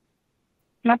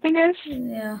 Nothing else.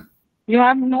 Yeah. You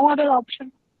have no other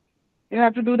option. You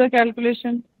have to do the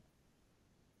calculation.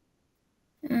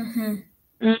 Mm-hmm.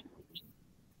 Mm.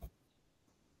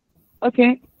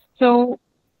 Okay. So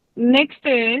next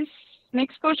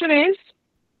question is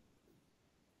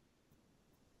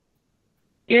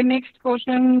Okay, next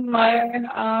question.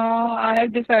 I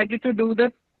have decided to do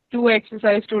the two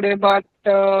exercise today, but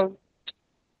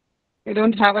we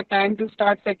don't have a time to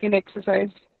start second exercise.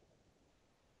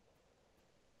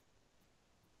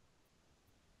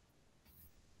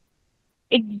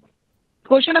 Ex-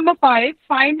 Question number 5.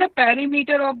 Find the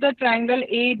perimeter of the triangle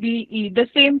ABE. The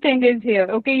same thing is here.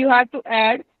 Okay, you have to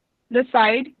add the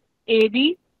side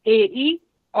AB, AE,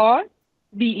 or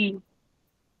DE.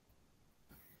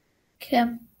 Okay.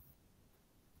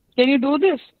 Can you do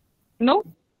this? No?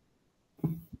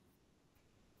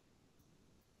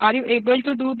 Are you able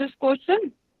to do this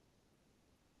question?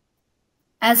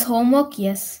 As homework,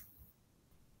 yes.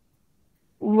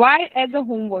 Why as a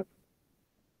homework?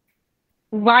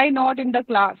 Why not in the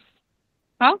class?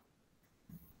 Huh?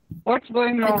 What's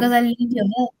going Because wrong? I'll need your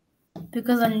help.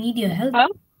 Because I'll need your help. Huh?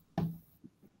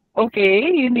 Okay,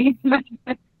 you need my.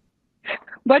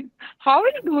 But how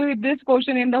will you do this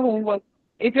question in the homework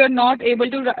if you're not able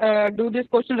to do this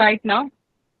question right now?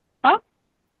 Huh?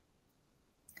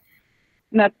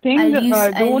 Nothing.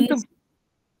 I'll Don't use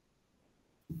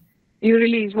you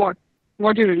release what?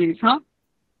 What you release? Huh?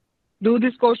 Do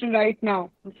this question right now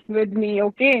with me.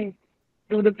 Okay.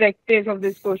 Do the practice of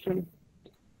this question.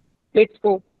 Let's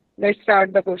go. Let's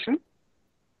start the question.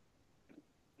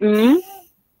 Mm.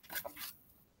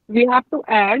 We have to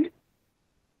add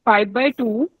 5 by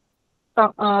 2.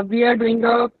 We are doing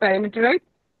a perimeter, right?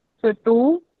 So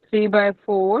 2, 3 by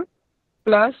 4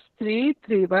 plus 3,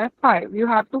 3 by 5. You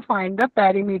have to find the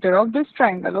perimeter of this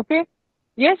triangle, okay?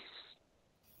 Yes.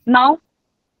 Now,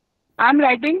 I'm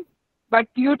writing, but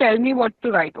you tell me what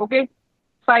to write, okay?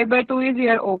 5 by 2 is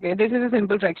here, okay. This is a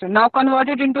simple fraction. Now convert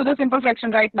it into the simple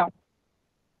fraction right now.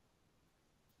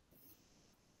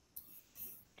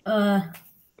 uh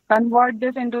Convert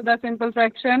this into the simple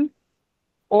fraction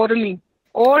orally.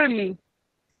 Orally.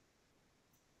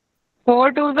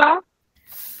 4 twos are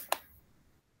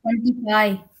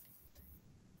 25.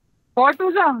 4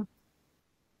 twos are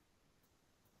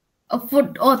A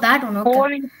foot. Oh, that one. Okay.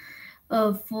 4 in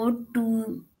 4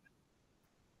 to.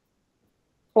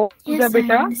 4 twos are Yes, I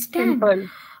beta. understand. Simple.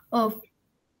 Oh,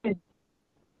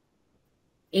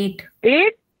 8.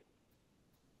 8.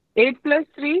 8 plus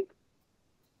 3.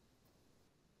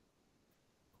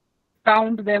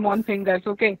 Count them on fingers,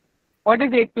 okay? What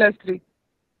is 8 plus 3?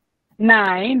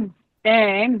 9,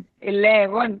 10,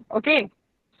 11. Okay.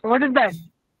 So what is that?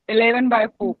 11 by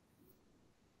 4.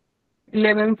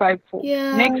 11 by 4.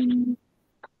 Yeah. Next.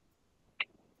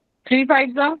 3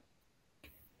 fives are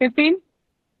 15.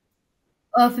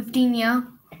 15. Yeah.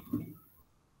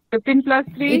 15 plus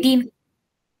 3. 18.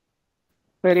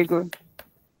 Very good.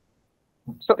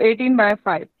 So 18 by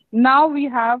 5. Now we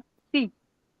have, see,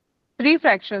 3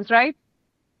 fractions, right?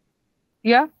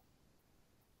 Yeah.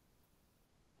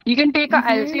 You can take a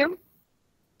Mm-hmm. LCM.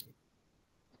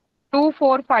 2,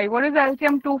 4, 5. What is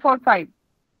LCM 2, 4, 5?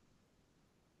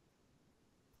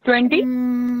 20,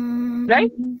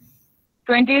 right? Mm,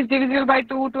 20 is divisible by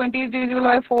 2, 20 is divisible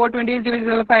by 4, 20 is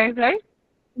divisible by 5, right?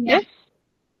 yeah. Yes?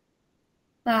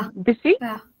 Yeah. You see?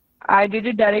 Yeah. I did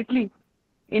it directly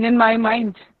in my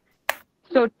mind.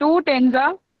 So 2 tens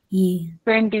are Yeah.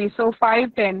 20. So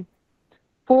 5 10.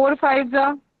 4 fives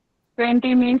are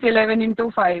 20 means 11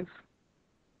 into 5.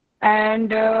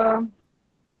 And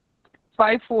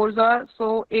 5 fours are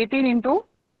so 18 into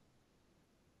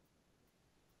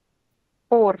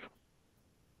 4.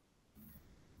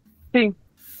 See,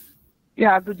 you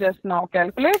have to just now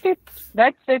calculate it.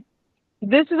 That's it.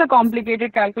 This is a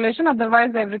complicated calculation.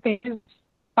 Otherwise, everything is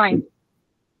fine.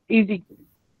 Easy.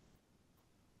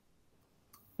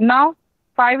 Now,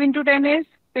 5 into 10 is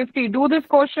 50. Do this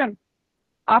question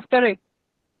after it.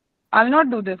 I'll not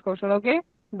do this question, okay?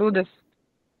 Do this.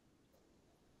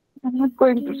 I'm not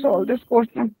going to solve this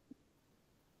question.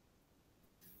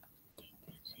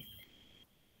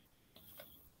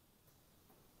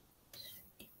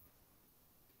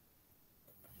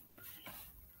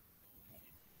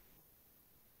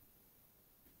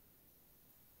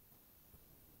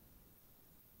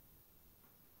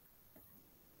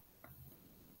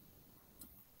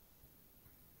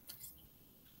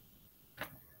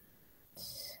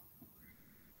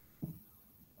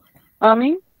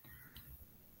 Ami,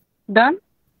 done?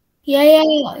 Yeah. Yeah.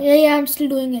 Yeah. Yeah. Yeah. I'm still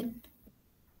doing it.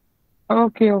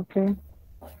 Okay, okay.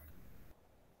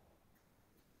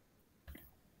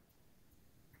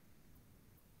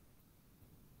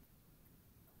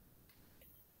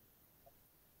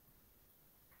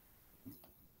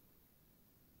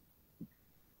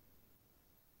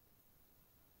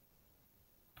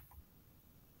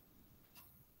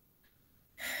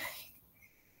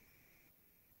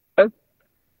 Uh,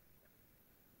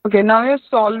 Okay, now you're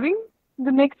solving.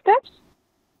 the next steps?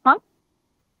 Huh?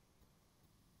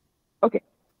 Okay.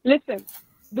 Listen.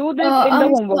 Do this in the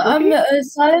homework, okay?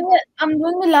 Sorry, I'm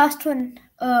doing the last one.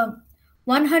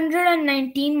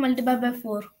 119 multiplied by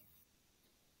 4.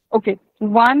 Okay.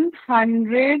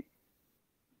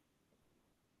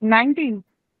 119.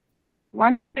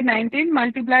 119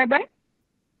 multiplied by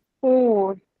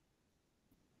 4.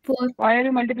 4 Why are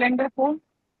you multiplying by 4?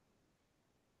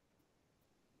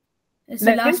 is the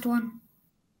Then last one. Huh?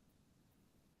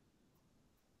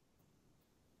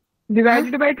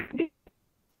 divided by 20.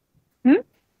 Hmm?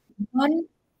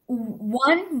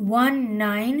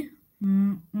 119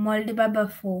 multiplied by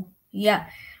 4. Yeah.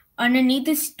 Underneath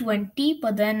is 20,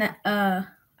 but then I'll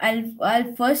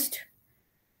first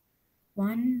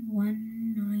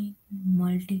 119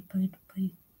 multiplied by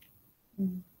 4.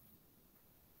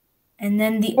 And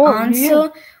then the Oh, here.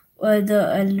 answer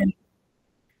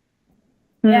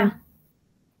Hmm. yeah,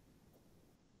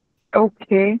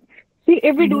 Okay. See,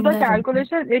 if we I'm do doing the that right now.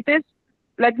 calculation, it is,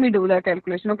 let me do the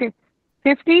calculation, okay?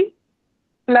 50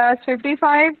 plus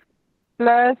 55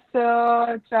 plus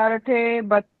 4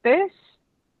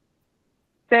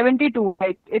 32,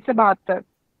 right? It's a 72.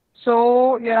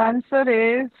 So your answer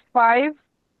is 5,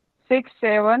 6,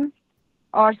 7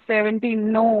 or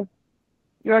 17. No,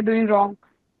 you are doing wrong.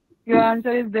 Your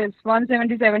answer is this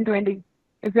 177.20.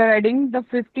 If you are adding the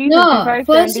 50, No, 55,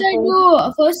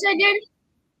 74.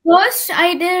 first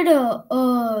I did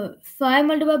 5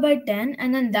 multiplied by 10,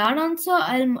 and then that answer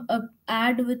I'll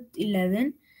add with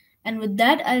 11, and with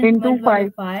that I'll Into multiply by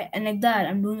 5. 5, and like that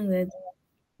I'm doing it.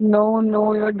 No,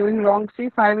 no, you're doing wrong. See,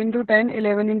 5 into 10,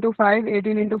 11 into 5,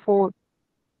 18 into 4.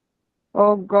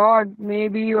 Oh God,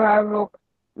 maybe you have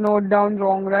note down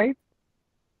wrong, right?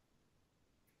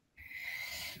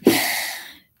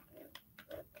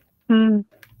 Hmm.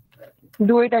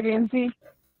 Do it again. See,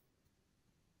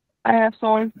 I have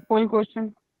solved whole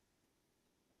question.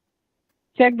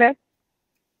 Check that.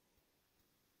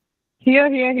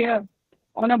 Here.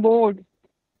 On a board.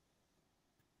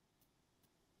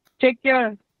 Check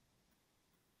here.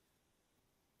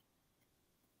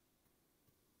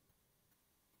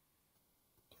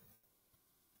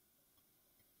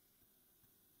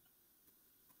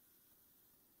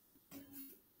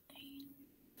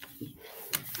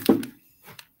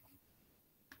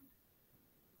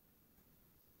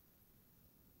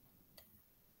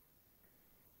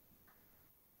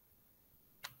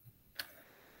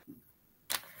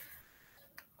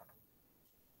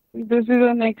 This is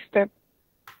the next step.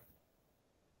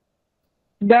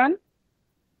 Done?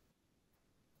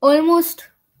 Almost.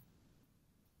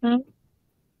 Hmm.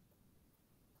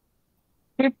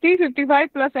 50,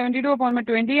 55 plus 72 upon my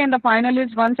 20, and the final is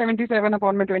 177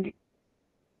 upon my 20.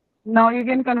 Now you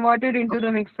can convert it into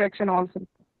the next fraction also.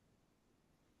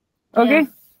 Yeah. Okay?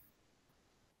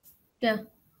 Yeah.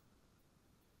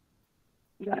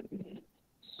 Done.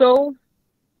 So,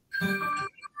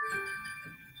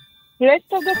 rest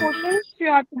of the questions you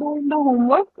have to do in the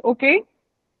homework. Okay?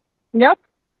 Yep.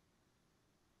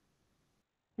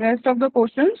 Rest of the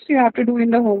questions you have to do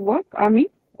in the homework, Ami.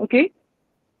 Okay?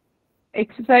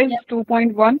 Exercise Yep.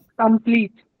 2.1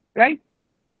 complete. Right?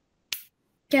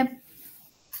 Yep.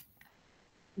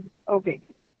 Okay.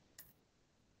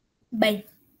 Bye.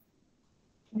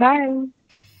 Bye.